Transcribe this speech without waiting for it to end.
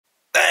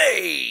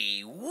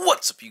Hey,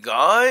 what's up you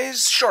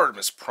guys?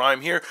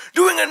 ShartimusPrime here,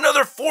 doing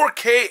another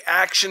 4K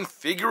action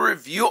figure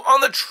review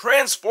on the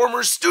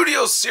Transformers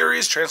Studio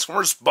Series,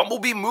 Transformers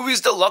Bumblebee Movies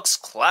Deluxe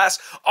Class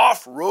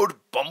Off-Road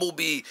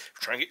Bumblebee. If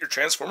you're trying to get your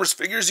Transformers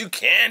figures, you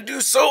can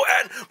do so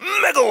at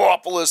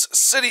Megalopolis,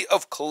 City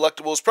of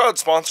Collectibles, proud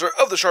sponsor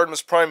of the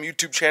ShartimusPrime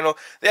YouTube channel.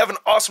 They have an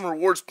awesome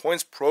rewards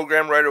points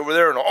program right over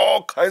there and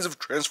all kinds of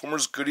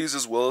Transformers goodies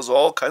as well as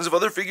all kinds of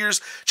other figures.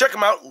 Check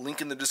them out,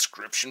 link in the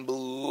description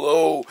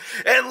below.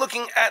 And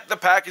looking at the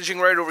packaging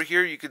right over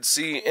here, you can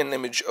see an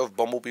image of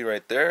Bumblebee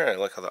right there. I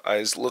like how the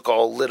eyes look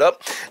all lit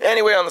up.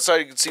 Anyway, on the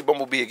side you can see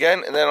Bumblebee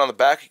again, and then on the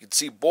back you can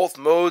see both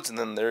modes, and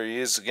then there he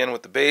is again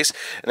with the base.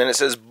 And then it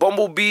says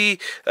Bumblebee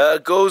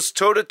goes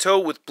toe-to-toe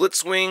with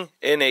Blitzwing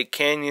in a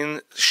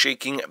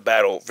canyon-shaking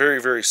battle.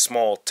 Very, very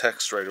small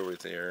text right over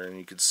there, and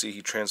you can see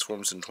he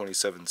transforms in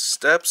 27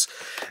 steps.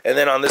 And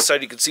then on this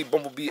side you can see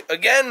Bumblebee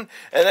again,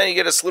 and then you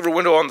get a sliver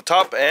window on the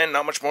top and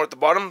not much more at the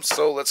bottom.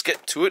 So let's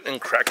get to it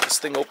and crack this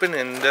thing open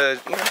and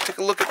take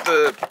a look at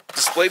the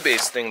display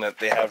base thing that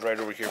they have right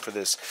over here for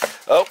this.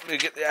 Oh, you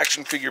get the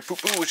action figure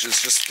poo-poo, which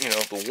is just,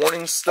 the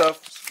warning stuff.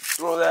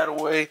 Throw that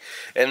away.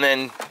 And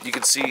then you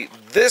can see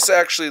this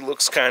actually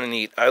looks kind of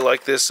neat. I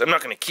like this. I'm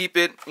not going to keep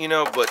it,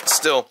 but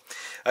still,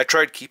 I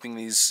tried keeping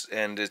these,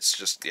 and it's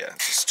just,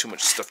 it's too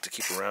much stuff to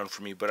keep around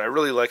for me. But I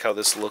really like how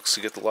this looks.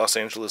 You get the Los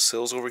Angeles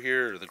Hills over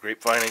here, or the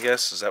Grapevine, I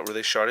guess. Is that where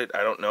they shot it?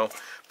 I don't know.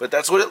 But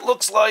that's what it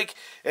looks like.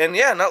 And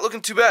yeah, not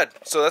looking too bad.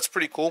 So that's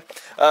pretty cool.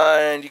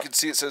 And you can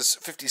see it says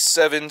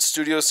 57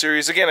 Studio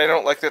Series. Again, I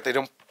don't like that they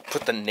don't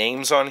put the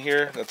names on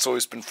here. That's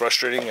always been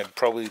frustrating. I'd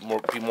probably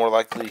be more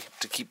likely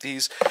to keep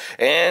these.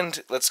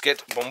 And let's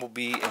get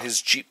Bumblebee in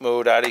his Jeep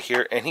mode out of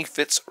here, and he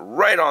fits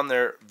right on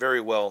there very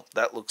well.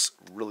 That looks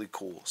really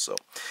cool, so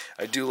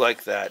I do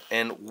like that.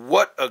 And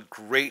what a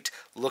great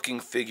looking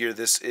figure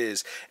this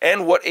is,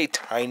 and what a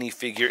tiny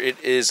figure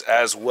it is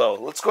as well.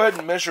 Let's go ahead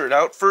and measure it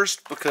out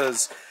first,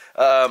 because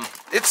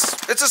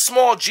it's a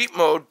small Jeep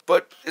mode,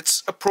 but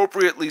it's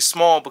appropriately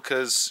small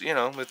because,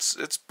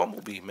 it's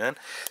Bumblebee, man.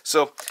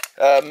 So,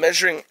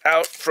 measuring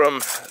out from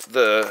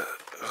the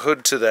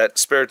hood to that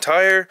spare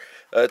tire,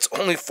 it's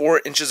only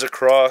 4 inches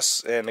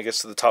across, and I guess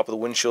to the top of the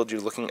windshield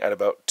you're looking at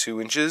about 2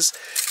 inches.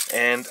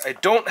 And I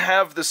don't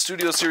have the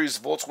Studio Series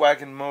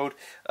Volkswagen mode,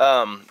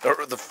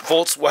 or the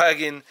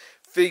Volkswagen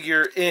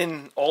figure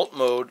in alt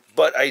mode,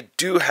 but I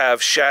do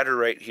have Shatter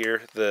right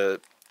here,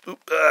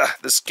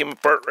 this came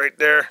apart right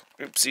there.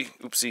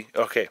 Oopsie.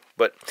 Okay,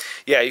 but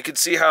yeah, you can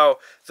see how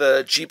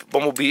the Jeep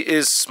Bumblebee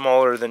is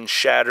smaller than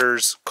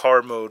Shatter's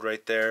car mode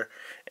right there.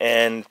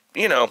 And,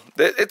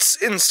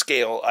 it's in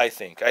scale, I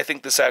think. I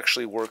think this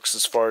actually works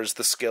as far as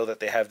the scale that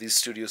they have these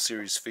Studio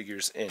Series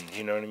figures in,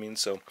 you know what I mean?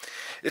 So,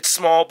 it's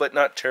small, but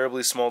not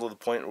terribly small to the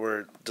point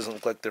where it doesn't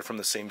look like they're from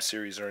the same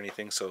series or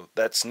anything, so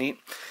that's neat.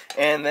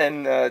 And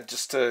then,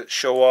 just to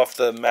show off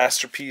the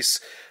masterpiece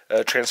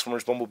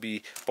Transformers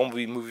Bumblebee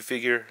movie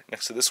figure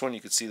next to this one,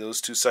 you can see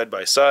those two side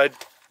by side.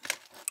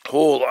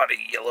 Whole lot of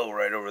yellow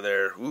right over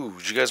there. Ooh,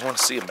 would you guys want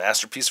to see a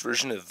masterpiece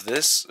version of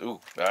this?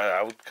 Ooh,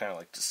 I would kind of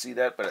like to see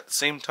that, but at the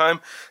same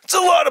time, it's a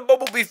lot of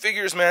Bumblebee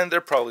figures, man.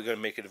 They're probably going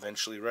to make it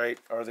eventually, right?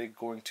 Are they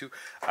going to?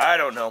 I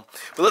don't know.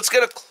 But let's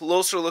get a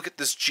closer look at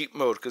this Jeep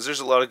mode, because there's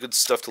a lot of good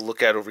stuff to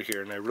look at over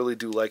here, and I really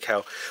do like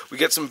how we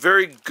get some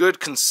very good,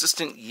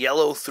 consistent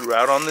yellow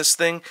throughout on this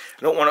thing.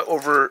 I don't want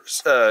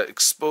to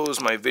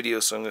expose my video,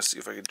 so I'm going to see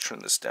if I can turn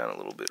this down a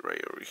little bit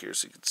right over here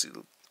so you can see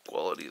the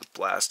quality of the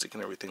plastic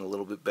and everything a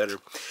little bit better.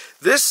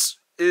 This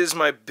is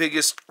my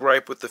biggest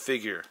gripe with the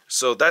figure,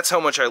 so that's how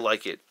much I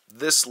like it.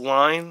 This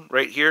line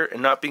right here,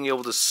 and not being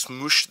able to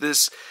smoosh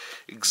this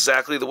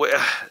exactly the way...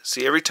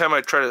 See, every time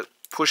I try to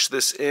push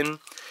this in,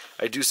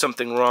 I do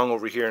something wrong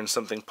over here and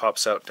something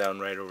pops out down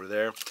right over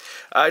there.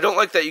 I don't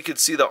like that you could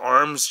see the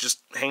arms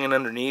just hanging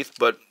underneath,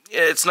 but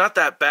it's not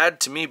that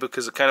bad to me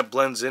because it kind of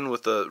blends in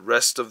with the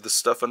rest of the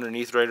stuff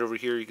underneath right over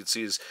here. You can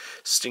see his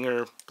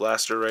Stinger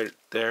blaster right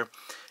there.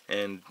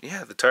 And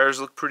yeah, the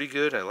tires look pretty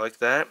good. I like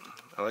that.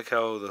 I like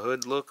how the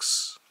hood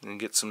looks. And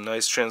get some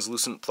nice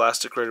translucent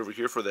plastic right over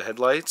here for the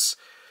headlights.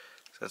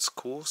 That's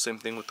cool. Same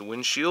thing with the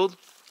windshield.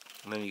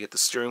 And then you get the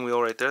steering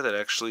wheel right there that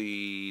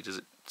actually, does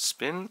it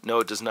spin? No,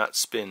 it does not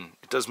spin.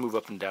 It does move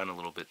up and down a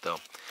little bit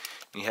though.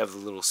 And you have the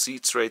little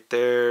seats right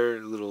there,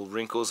 little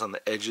wrinkles on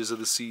the edges of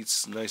the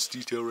seats. Nice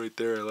detail right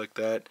there. I like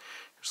that.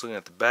 Just looking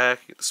at the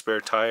back, you get the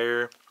spare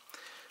tire.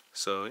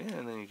 So yeah,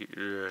 and then you get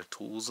your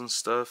tools and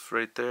stuff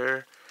right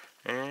there.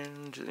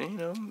 And,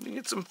 you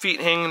get some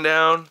feet hanging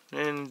down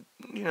and,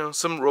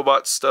 some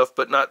robot stuff,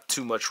 but not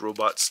too much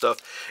robot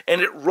stuff.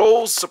 And it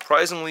rolls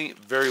surprisingly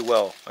very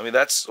well. I mean,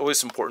 that's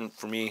always important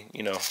for me,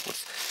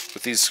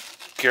 with these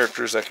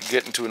characters that could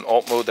get into an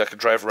alt mode that could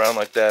drive around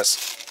like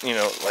this,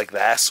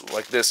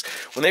 like this.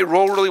 When they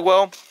roll really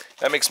well,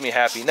 that makes me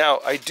happy. Now,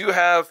 I do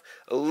have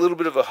a little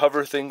bit of a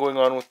hover thing going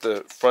on with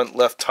the front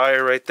left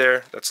tire right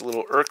there. That's a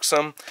little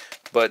irksome,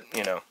 but,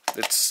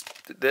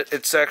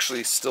 it's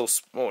actually still,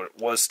 well, it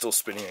was still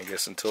spinning, I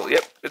guess, until,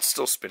 yep, it's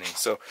still spinning.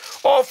 So,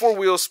 all 4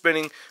 wheels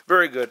spinning,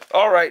 very good.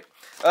 All right,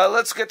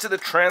 Let's get to the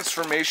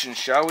transformation,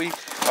 shall we?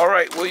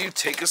 Alright, will you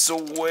take us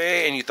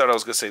away? And you thought I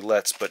was going to say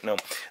let's, but no.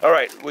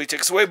 Alright, will you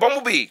take us away,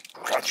 Bumblebee?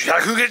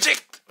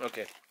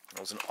 Okay, that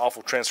was an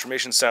awful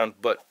transformation sound,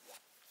 but,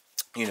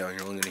 you know,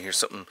 you're only going to hear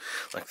something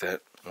like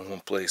that in one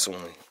place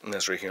only. And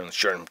that's right here on the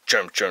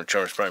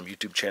ShartimusPrime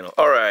YouTube channel.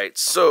 Alright,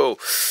 so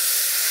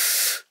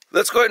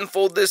let's go ahead and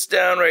fold this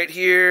down right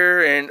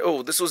here. And,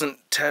 oh, this wasn't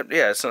tabbed.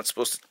 Yeah, it's not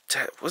supposed to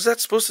tab. Was that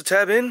supposed to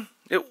tab in?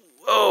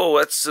 Oh,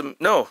 that's,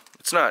 no,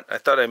 it's not. I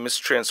thought I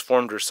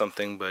mistransformed or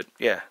something, but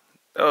yeah.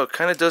 Oh, it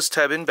kind of does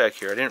tab in back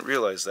here. I didn't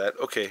realize that.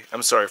 Okay,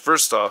 I'm sorry.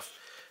 First off,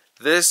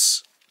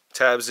 this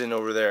tabs in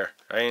over there.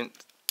 I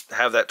didn't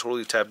have that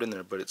totally tabbed in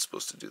there, but it's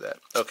supposed to do that.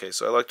 Okay,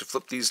 so I like to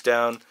flip these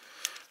down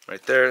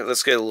right there.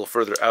 Let's get a little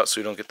further out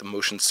so we don't get the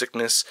motion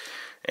sickness.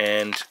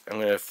 And I'm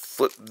going to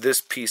flip this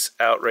piece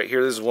out right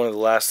here. This is one of the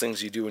last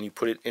things you do when you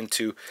put it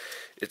into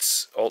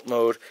its alt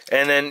mode.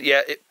 And then,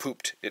 yeah, it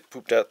pooped. It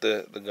pooped out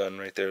the gun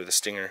right there, the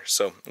stinger.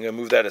 So I'm going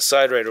to move that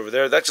aside right over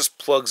there. That just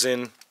plugs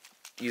in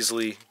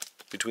easily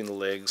between the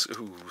legs.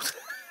 Ooh,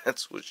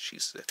 that's what she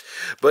said.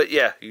 But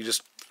yeah, you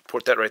just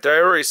put that right there.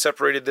 I already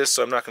separated this,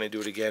 so I'm not going to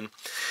do it again.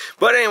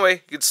 But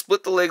anyway, you can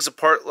split the legs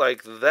apart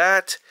like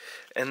that.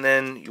 And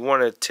then you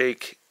want to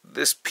take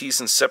this piece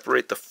and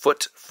separate the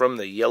foot from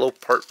the yellow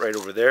part right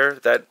over there.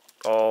 That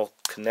all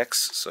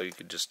connects, so you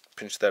could just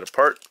pinch that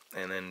apart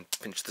and then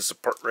pinch this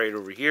apart right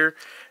over here,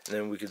 and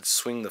then we could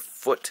swing the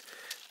foot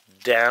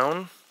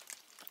down.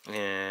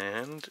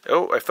 And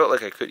oh, I felt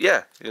like I could.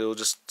 Yeah, it'll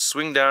just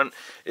swing down.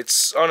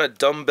 It's on a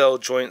dumbbell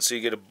joint, so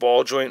you get a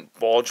ball joint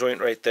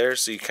right there,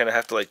 so you kind of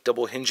have to like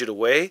double hinge it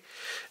away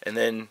and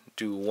then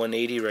do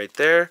 180 right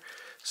there.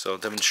 So I'll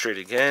demonstrate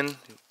again.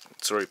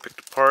 It's already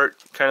picked apart.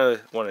 Kind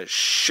of want to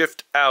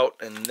shift out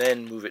and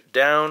then move it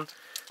down.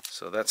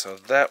 So that's how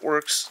that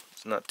works.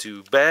 It's not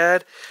too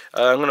bad.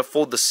 I'm going to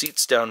fold the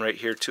seats down right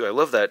here too. I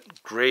love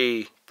that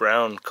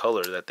gray-brown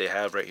color that they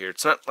have right here.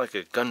 It's not like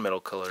a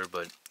gunmetal color,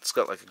 but it's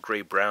got like a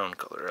gray-brown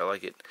color. I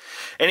like it.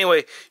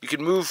 Anyway, you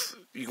can move.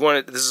 You want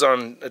it. This is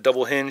on a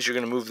double hinge. You're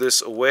going to move this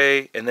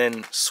away and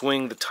then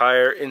swing the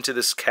tire into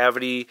this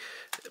cavity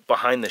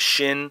behind the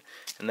shin,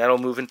 and that'll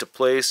move into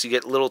place. You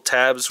get little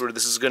tabs where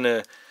this is going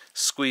to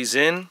squeeze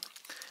in,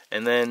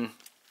 and then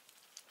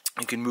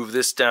you can move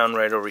this down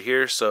right over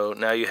here. So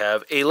now you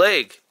have a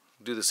leg.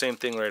 Do the same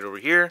thing right over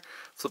here.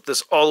 Flip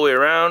this all the way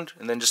around,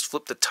 and then just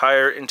flip the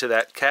tire into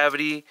that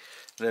cavity.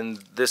 Then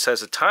this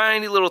has a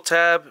tiny little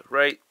tab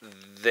right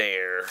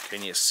there.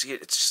 Can you see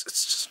it? It's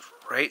just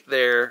right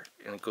there,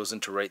 and it goes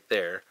into right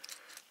there.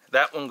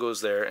 That one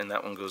goes there, and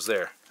that one goes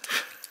there.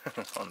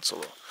 On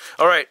Solo.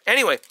 Alright,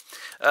 anyway,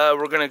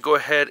 we're going to go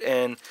ahead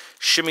and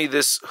shimmy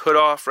this hood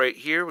off right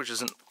here, which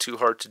isn't too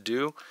hard to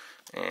do.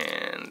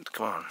 And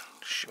come on,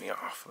 shimmy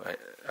off.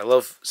 I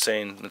love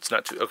saying it's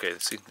not too... Okay,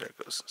 see, there it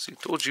goes. See,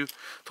 told you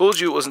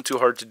it wasn't too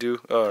hard to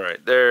do.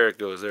 Alright, there it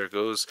goes, there it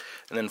goes.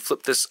 And then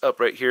flip this up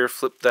right here,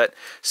 flip that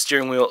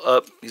steering wheel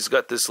up. He's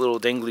got this little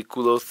dangly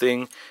culo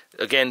thing.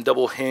 Again,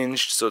 double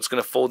hinged, so it's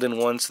going to fold in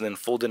once and then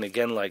fold in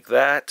again like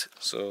that.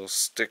 So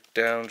stick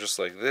down just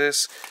like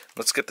this.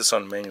 Let's get this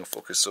on manual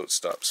focus so it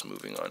stops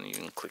moving on you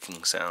and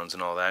clicking sounds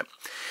and all that.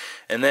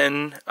 And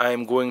then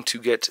I'm going to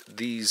get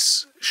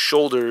these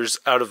shoulders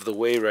out of the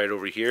way right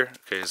over here.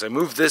 Okay, as I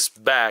move this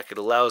back, it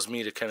allows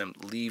me to kind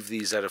of leave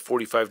these at a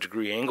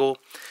 45-degree angle.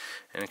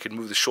 And I could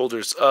move the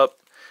shoulders up,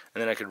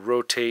 and then I could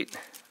rotate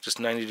just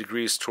 90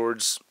 degrees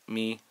towards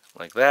me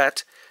like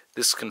that.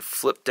 This can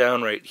flip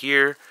down right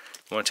here.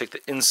 You want to take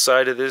the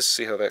inside of this,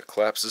 see how that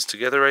collapses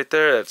together right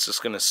there? That's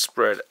just going to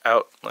spread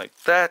out like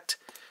that.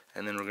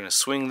 And then we're going to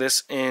swing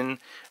this in,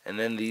 and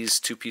then these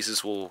two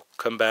pieces will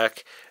come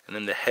back, and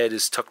then the head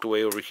is tucked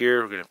away over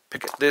here. We're going to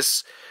pick at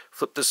this,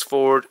 flip this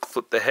forward,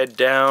 flip the head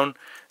down,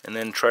 and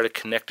then try to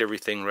connect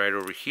everything right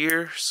over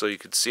here. So you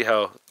can see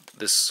how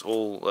this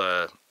whole,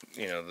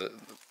 you know,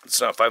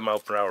 it's not a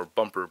 5-mile-per-hour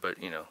bumper,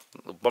 but, you know,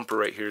 the bumper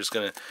right here is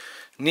going to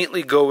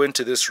neatly go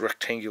into this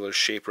rectangular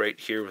shape right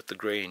here with the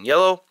gray and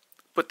yellow.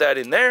 Put that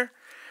in there,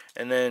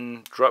 and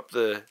then drop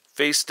the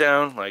face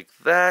down like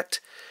that,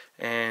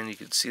 and you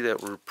can see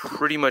that we're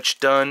pretty much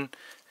done.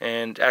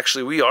 And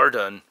actually we are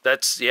done.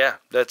 That's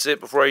it.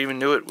 Before I even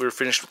knew it, we were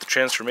finished with the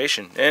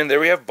transformation, and there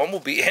we have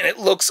Bumblebee, and it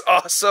looks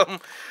awesome.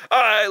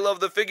 I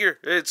love the figure.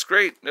 It's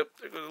great. Nope,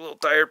 a little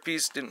tire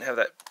piece, didn't have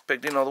that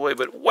pegged in all the way,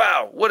 but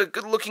wow, what a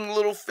good looking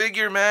little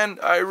figure, man.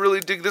 I really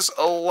dig this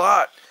a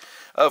lot.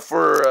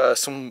 For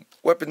some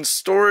weapon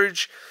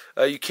storage,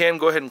 you can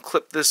go ahead and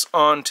clip this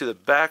on to the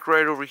back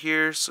right over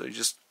here. So you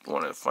just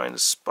want to find a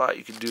spot.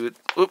 You can do it.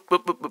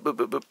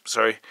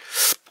 Sorry.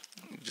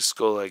 You just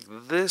go like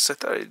this. I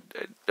thought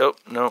oh,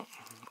 no.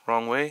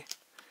 Wrong way.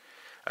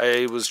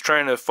 I was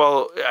trying to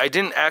follow. I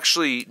didn't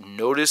actually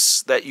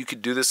notice that you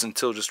could do this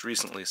until just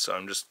recently. So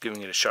I'm just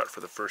giving it a shot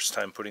for the first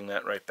time, putting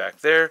that right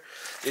back there.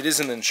 It is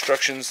in the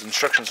instructions. The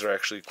instructions are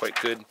actually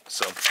quite good.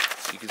 So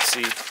you can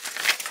see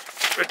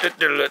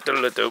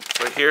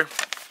right here.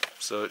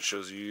 So it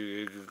shows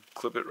you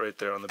clip it right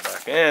there on the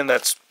back. And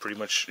that's pretty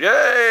much,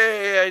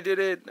 yay, I did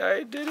it.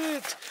 I did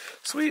it.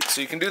 Sweet.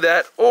 So you can do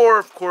that. Or,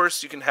 of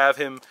course, you can have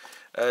him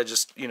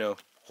just, you know,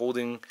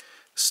 holding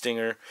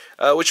Stinger.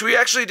 Which we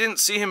actually didn't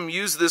see him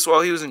use this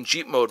while he was in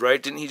Jeep mode,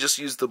 right? Didn't he just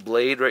use the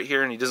blade right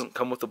here, and he doesn't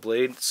come with the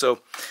blade? So,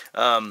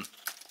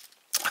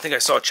 I think I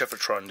saw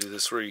Cheffatron do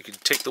this, where you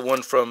could take the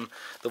one from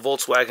the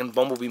Volkswagen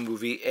Bumblebee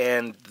movie,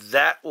 and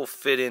that will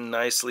fit in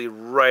nicely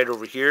right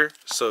over here.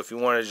 So if you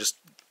want to just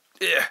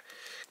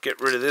get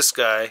rid of this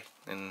guy,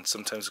 and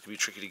sometimes it can be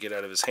tricky to get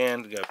out of his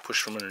hand, you got to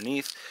push from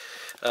underneath.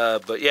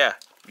 But yeah,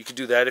 you could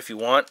do that if you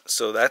want,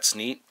 so that's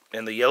neat.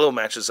 And the yellow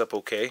matches up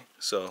okay,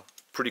 so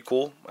pretty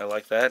cool. I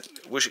like that.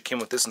 Wish it came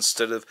with this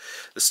instead of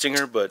the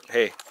Stinger, but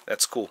hey,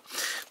 that's cool.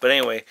 But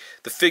anyway,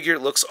 the figure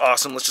looks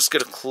awesome. Let's just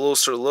get a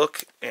closer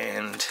look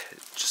and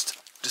just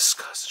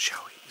discuss,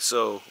 shall we?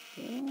 So,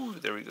 ooh,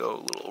 there we go.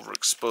 A little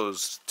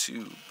overexposed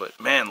too, but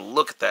man,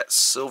 look at that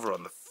silver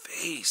on the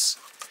face.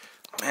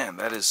 Man,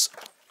 that is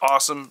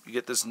awesome. You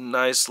get this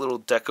nice little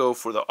deco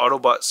for the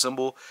Autobot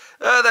symbol.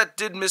 That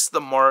did miss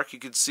the mark. You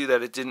could see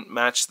that it didn't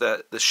match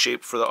the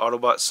shape for the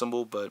Autobot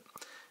symbol, but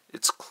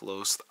it's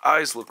close. The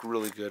eyes look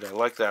really good. I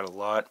like that a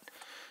lot.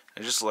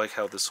 I just like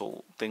how this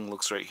whole thing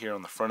looks right here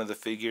on the front of the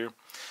figure.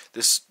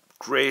 This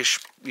grayish,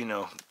 you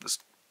know, this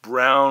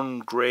brown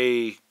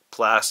gray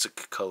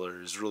plastic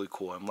color is really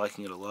cool. I'm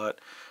liking it a lot.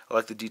 I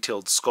like the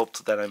detailed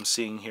sculpt that I'm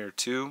seeing here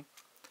too.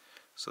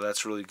 So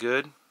that's really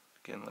good.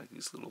 Again, like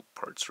these little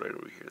parts right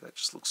over here. That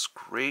just looks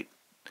great.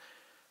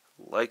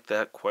 Like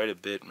that quite a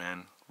bit,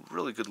 man.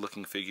 Really good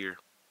looking figure.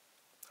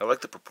 I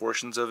like the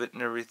proportions of it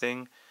and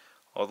everything.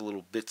 All the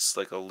little bits,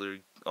 like all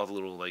the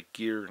little like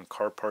gear and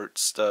car part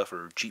stuff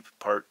or Jeep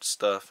part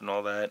stuff and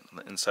all that on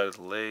the inside of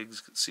the legs.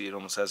 You can see it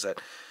almost has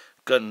that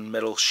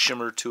gunmetal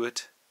shimmer to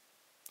it.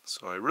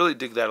 So I really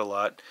dig that a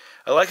lot.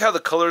 I like how the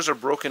colors are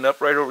broken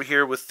up right over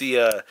here with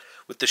the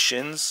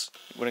shins.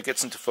 When it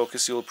gets into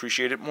focus, you'll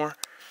appreciate it more.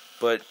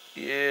 But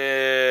yeah,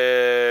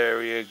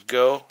 there you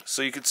go.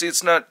 So you can see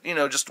it's not, you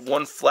know, just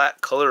one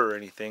flat color or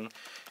anything.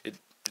 It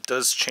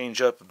does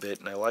change up a bit,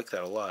 and I like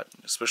that a lot,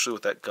 especially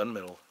with that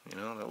gunmetal. You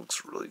know, that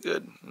looks really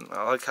good. And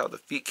I like how the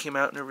feet came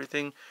out and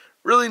everything.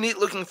 Really neat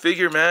looking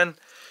figure, man.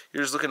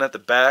 You're just looking at the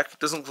back. It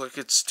doesn't look like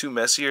it's too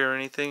messy or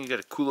anything. You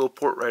got a Kulo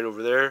port right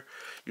over there.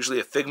 Usually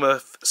a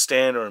Figma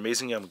stand or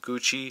Amazing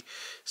Yamaguchi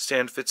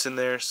stand fits in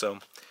there. So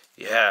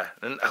yeah,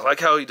 and I like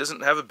how he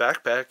doesn't have a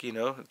backpack, you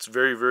know. It's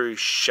very, very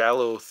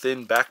shallow,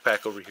 thin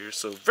backpack over here.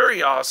 So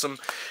very awesome.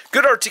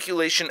 Good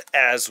articulation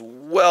as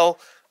well.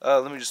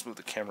 Let me just move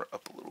the camera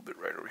up a little bit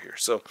right over here.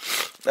 So,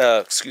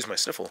 excuse my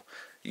sniffle.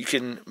 You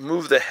can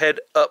move the head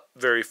up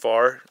very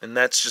far, and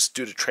that's just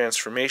due to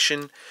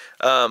transformation.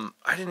 For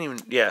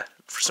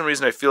some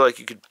reason I feel like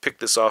you could pick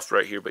this off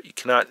right here, but you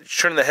cannot.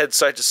 Turn the head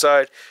side to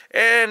side,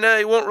 and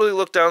you won't really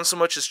look down so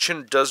much. His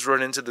chin does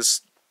run into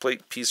this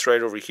plate piece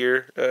right over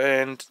here,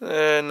 and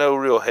no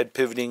real head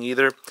pivoting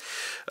either.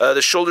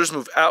 The shoulders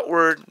move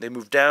outward, they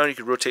move down. You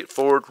can rotate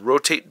forward,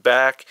 rotate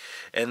back,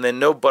 and then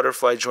no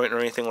butterfly joint or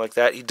anything like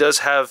that. He does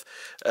have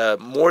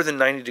more than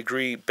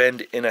 90-degree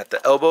bend in at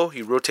the elbow.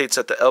 He rotates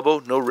at the elbow,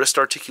 no wrist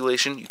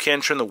articulation. You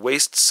can turn the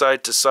waist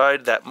side to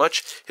side that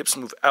much. Hips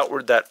move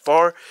outward that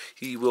far.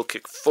 He will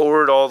kick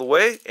forward all the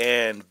way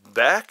and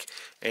back,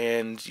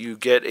 and you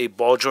get a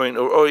ball joint,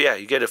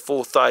 you get a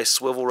full thigh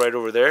swivel right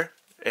over there.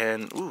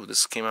 And, ooh,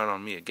 this came out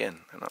on me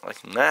again. I'm not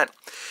liking that.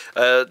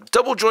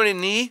 Double jointed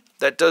knee.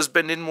 That does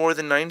bend in more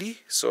than 90.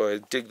 So I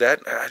dig that.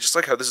 I just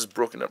like how this is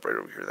broken up right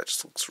over here. That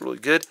just looks really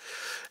good.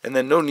 And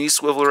then no knee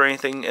swivel or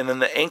anything. And then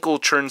the ankle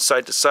turns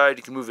side to side.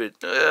 You can move it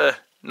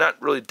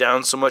not really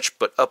down so much,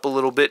 but up a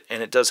little bit.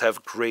 And it does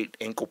have great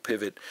ankle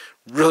pivot.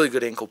 Really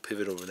good ankle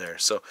pivot over there.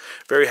 So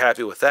very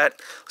happy with that.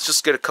 Let's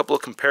just get a couple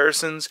of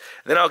comparisons.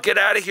 And then I'll get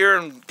out of here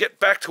and get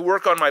back to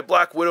work on my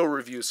Black Widow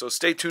review. So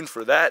stay tuned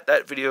for that.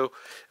 That video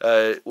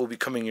will be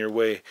coming your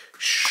way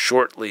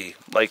shortly.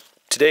 Like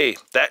today,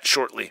 that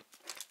shortly.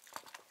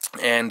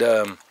 And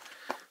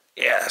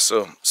yeah,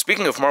 so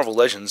speaking of Marvel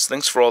Legends,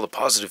 thanks for all the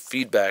positive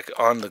feedback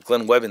on the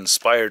Glenn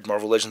Webb-inspired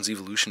Marvel Legends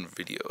Evolution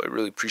video. I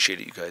really appreciate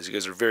it, you guys. You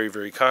guys are very,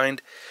 very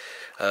kind.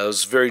 It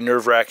was very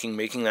nerve-wracking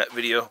making that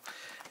video,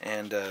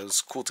 and it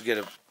was cool to get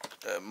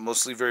a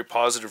mostly very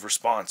positive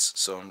response,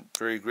 so I'm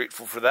very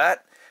grateful for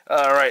that.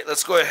 Alright,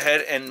 let's go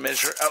ahead and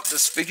measure out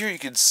this figure. You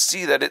can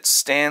see that it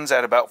stands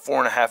at about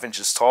 4.5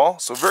 inches tall,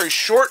 so very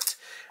short,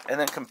 and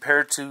then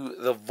compared to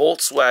the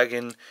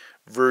Volkswagen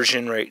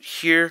version right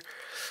here,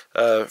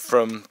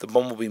 from the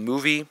Bumblebee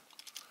movie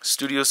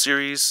studio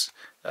series.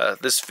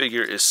 This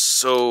figure is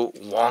so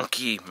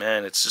wonky,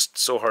 man. It's just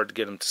so hard to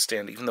get him to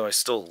stand, even though I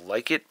still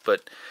like it.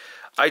 But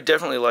I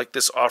definitely like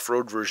this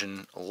off-road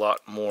version a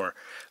lot more.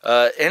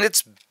 And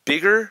it's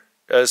bigger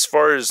as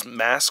far as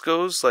mass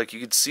goes. Like,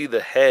 you can see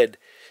the head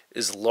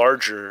is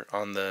larger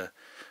on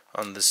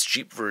this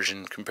Jeep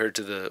version compared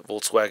to the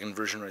Volkswagen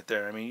version right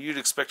there. I mean, you'd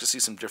expect to see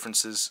some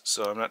differences,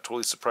 so I'm not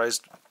totally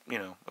surprised you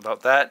know,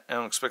 about that. I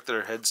don't expect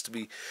their heads to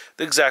be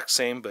the exact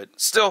same, but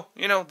still,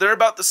 you know, they're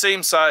about the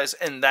same size,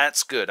 and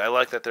that's good. I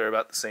like that they're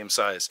about the same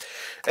size.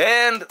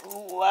 And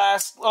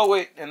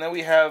and then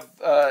we have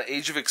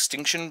Age of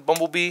Extinction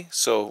Bumblebee.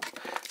 So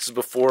this is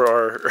before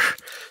our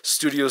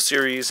studio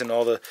series, and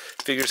all the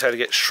figures had to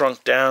get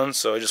shrunk down,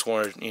 so I just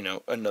wanted, you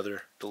know,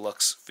 another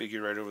deluxe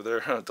figure right over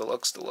there.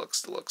 Deluxe.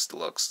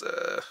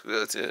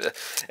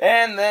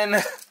 And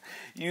then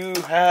you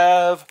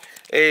have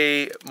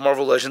a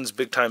Marvel Legends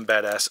Big Time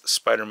Badass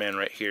Spider-Man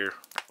right here,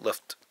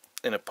 left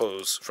in a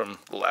pose from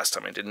the last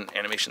time I did an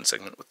animation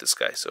segment with this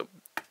guy. So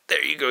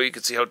there you go. You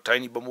can see how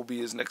tiny Bumblebee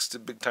is next to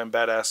Big Time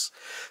Badass.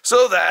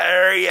 So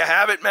there you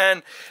have it,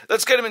 man.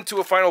 Let's get him into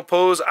a final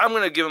pose. I'm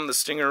going to give him the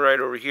stinger right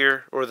over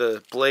here, or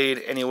the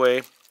blade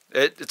anyway.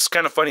 It's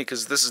kind of funny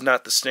because this is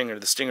not the stinger.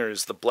 The stinger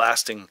is the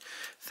blasting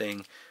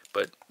thing,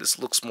 but this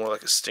looks more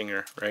like a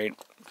stinger, right?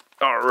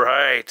 All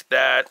right,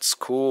 that's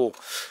cool.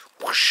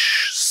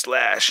 Whoosh,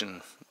 slash,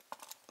 and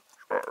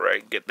all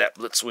right, get that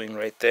Blitzwing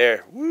right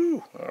there.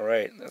 Woo! All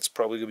right, that's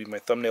probably gonna be my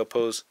thumbnail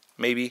pose.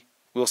 Maybe,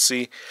 we'll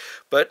see.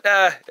 But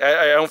I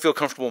don't feel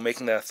comfortable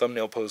making that a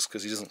thumbnail pose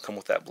because he doesn't come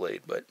with that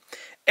blade. But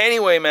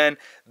anyway, man,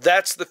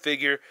 that's the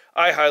figure.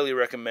 I highly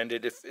recommend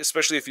it,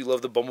 especially if you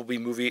love the Bumblebee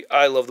movie.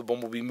 I love the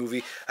Bumblebee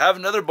movie. I have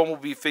another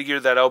Bumblebee figure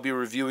that I'll be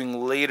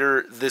reviewing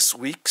later this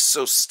week,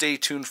 so stay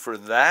tuned for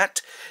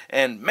that.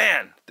 And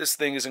man, this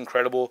thing is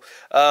incredible.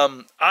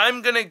 I'm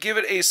going to give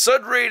it a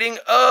SUD rating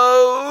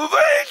of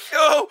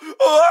so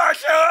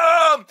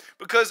awesome,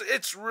 because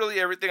it's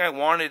really everything I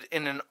wanted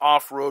in an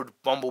off-road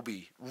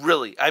Bumblebee.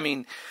 Really. I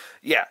mean,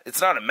 yeah,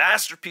 it's not a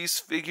masterpiece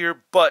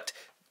figure, but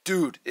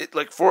dude,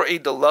 like for a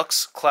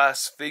deluxe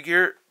class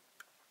figure,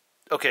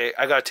 okay,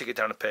 I gotta take it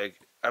down a peg.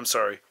 I'm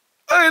sorry.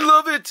 I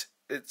love it!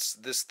 It's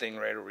this thing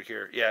right over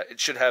here. Yeah, it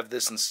should have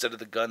this instead of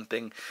the gun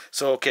thing.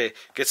 So, okay,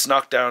 gets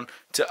knocked down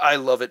to I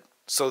love it.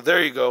 So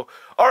there you go.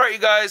 Alright, you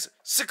guys,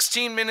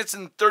 16 minutes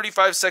and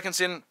 35 seconds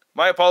in.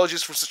 My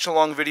apologies for such a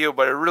long video,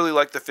 but I really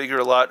like the figure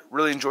a lot.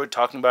 Really enjoyed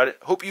talking about it.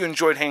 Hope you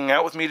enjoyed hanging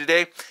out with me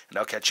today, and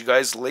I'll catch you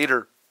guys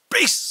later.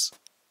 Peace!